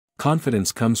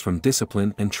Confidence comes from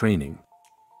discipline and training.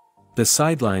 The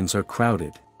sidelines are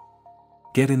crowded.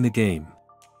 Get in the game.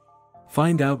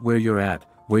 Find out where you're at,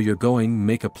 where you're going,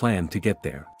 make a plan to get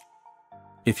there.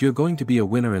 If you're going to be a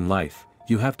winner in life,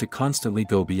 you have to constantly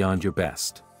go beyond your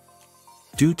best.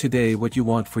 Do today what you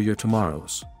want for your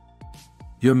tomorrows.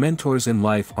 Your mentors in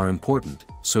life are important,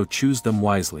 so choose them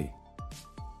wisely.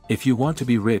 If you want to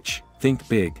be rich, think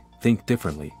big, think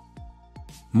differently.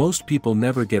 Most people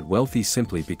never get wealthy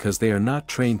simply because they are not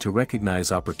trained to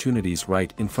recognize opportunities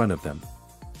right in front of them.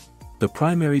 The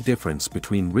primary difference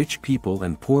between rich people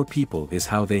and poor people is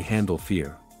how they handle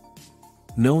fear.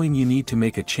 Knowing you need to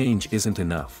make a change isn't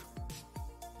enough.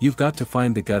 You've got to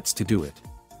find the guts to do it.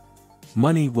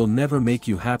 Money will never make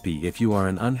you happy if you are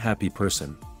an unhappy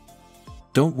person.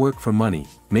 Don't work for money,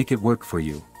 make it work for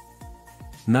you.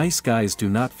 Nice guys do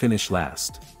not finish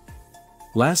last.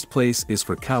 Last place is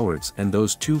for cowards and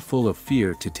those too full of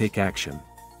fear to take action.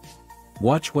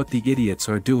 Watch what the idiots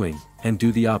are doing, and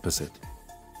do the opposite.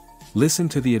 Listen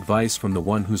to the advice from the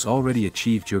one who's already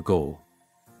achieved your goal.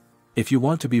 If you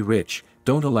want to be rich,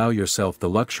 don't allow yourself the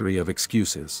luxury of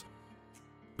excuses.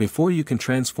 Before you can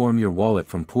transform your wallet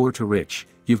from poor to rich,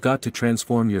 you've got to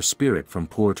transform your spirit from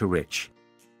poor to rich.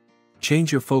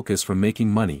 Change your focus from making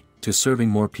money, to serving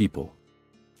more people.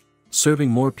 Serving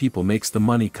more people makes the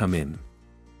money come in.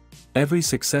 Every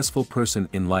successful person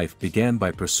in life began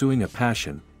by pursuing a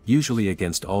passion, usually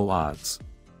against all odds.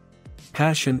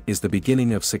 Passion is the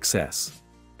beginning of success.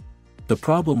 The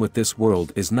problem with this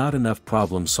world is not enough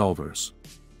problem solvers.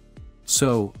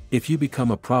 So, if you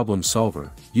become a problem solver,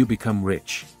 you become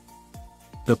rich.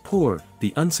 The poor,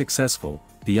 the unsuccessful,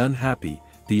 the unhappy,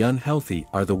 the unhealthy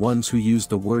are the ones who use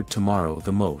the word tomorrow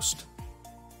the most.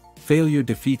 Failure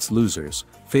defeats losers,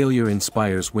 failure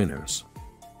inspires winners.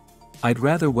 I'd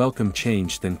rather welcome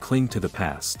change than cling to the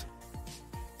past.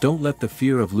 Don't let the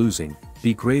fear of losing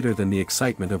be greater than the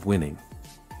excitement of winning.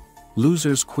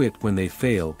 Losers quit when they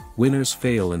fail, winners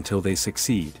fail until they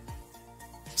succeed.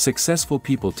 Successful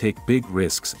people take big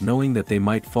risks knowing that they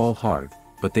might fall hard,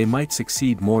 but they might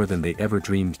succeed more than they ever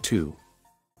dreamed to.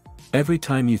 Every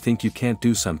time you think you can't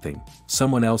do something,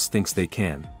 someone else thinks they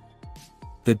can.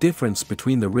 The difference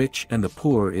between the rich and the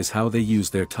poor is how they use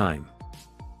their time.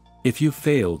 If you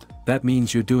failed, that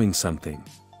means you're doing something.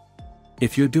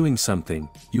 If you're doing something,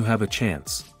 you have a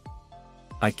chance.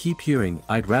 I keep hearing,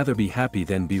 I'd rather be happy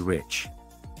than be rich.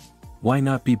 Why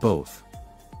not be both?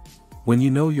 When you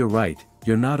know you're right,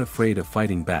 you're not afraid of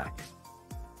fighting back.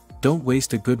 Don't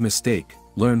waste a good mistake,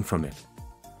 learn from it.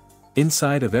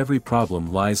 Inside of every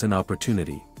problem lies an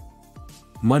opportunity.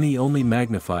 Money only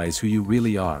magnifies who you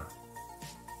really are.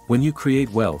 When you create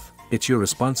wealth, it's your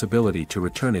responsibility to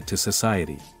return it to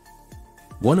society.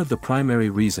 One of the primary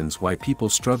reasons why people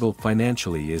struggle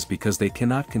financially is because they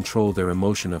cannot control their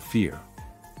emotion of fear.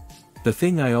 The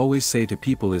thing I always say to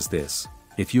people is this: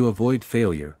 if you avoid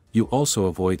failure, you also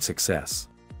avoid success.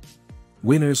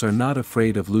 Winners are not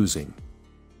afraid of losing.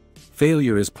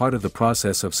 Failure is part of the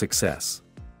process of success.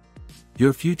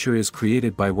 Your future is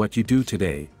created by what you do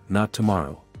today, not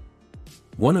tomorrow.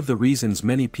 One of the reasons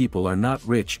many people are not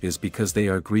rich is because they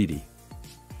are greedy.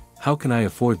 How can I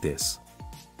afford this?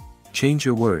 Change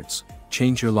your words,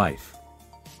 change your life.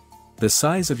 The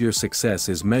size of your success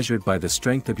is measured by the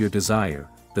strength of your desire,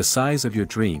 the size of your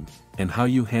dream, and how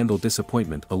you handle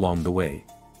disappointment along the way.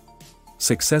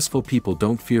 Successful people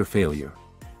don't fear failure,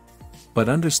 but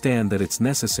understand that it's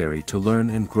necessary to learn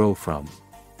and grow from.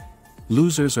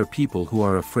 Losers are people who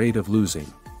are afraid of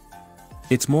losing.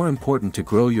 It's more important to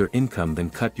grow your income than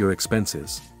cut your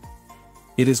expenses.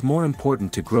 It is more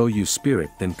important to grow your spirit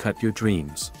than cut your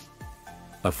dreams.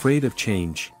 Afraid of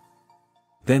change?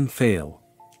 Then fail.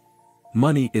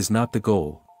 Money is not the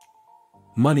goal.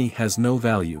 Money has no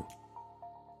value.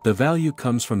 The value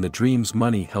comes from the dreams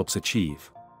money helps achieve.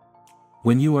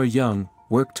 When you are young,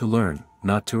 work to learn,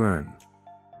 not to earn.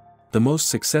 The most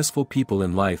successful people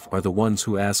in life are the ones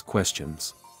who ask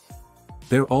questions.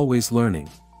 They're always learning.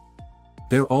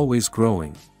 They're always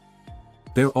growing.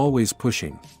 They're always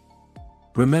pushing.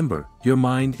 Remember, your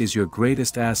mind is your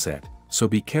greatest asset, so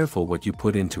be careful what you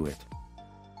put into it.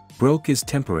 Broke is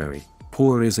temporary,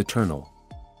 poor is eternal.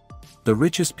 The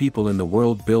richest people in the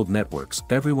world build networks,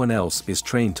 everyone else is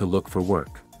trained to look for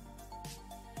work.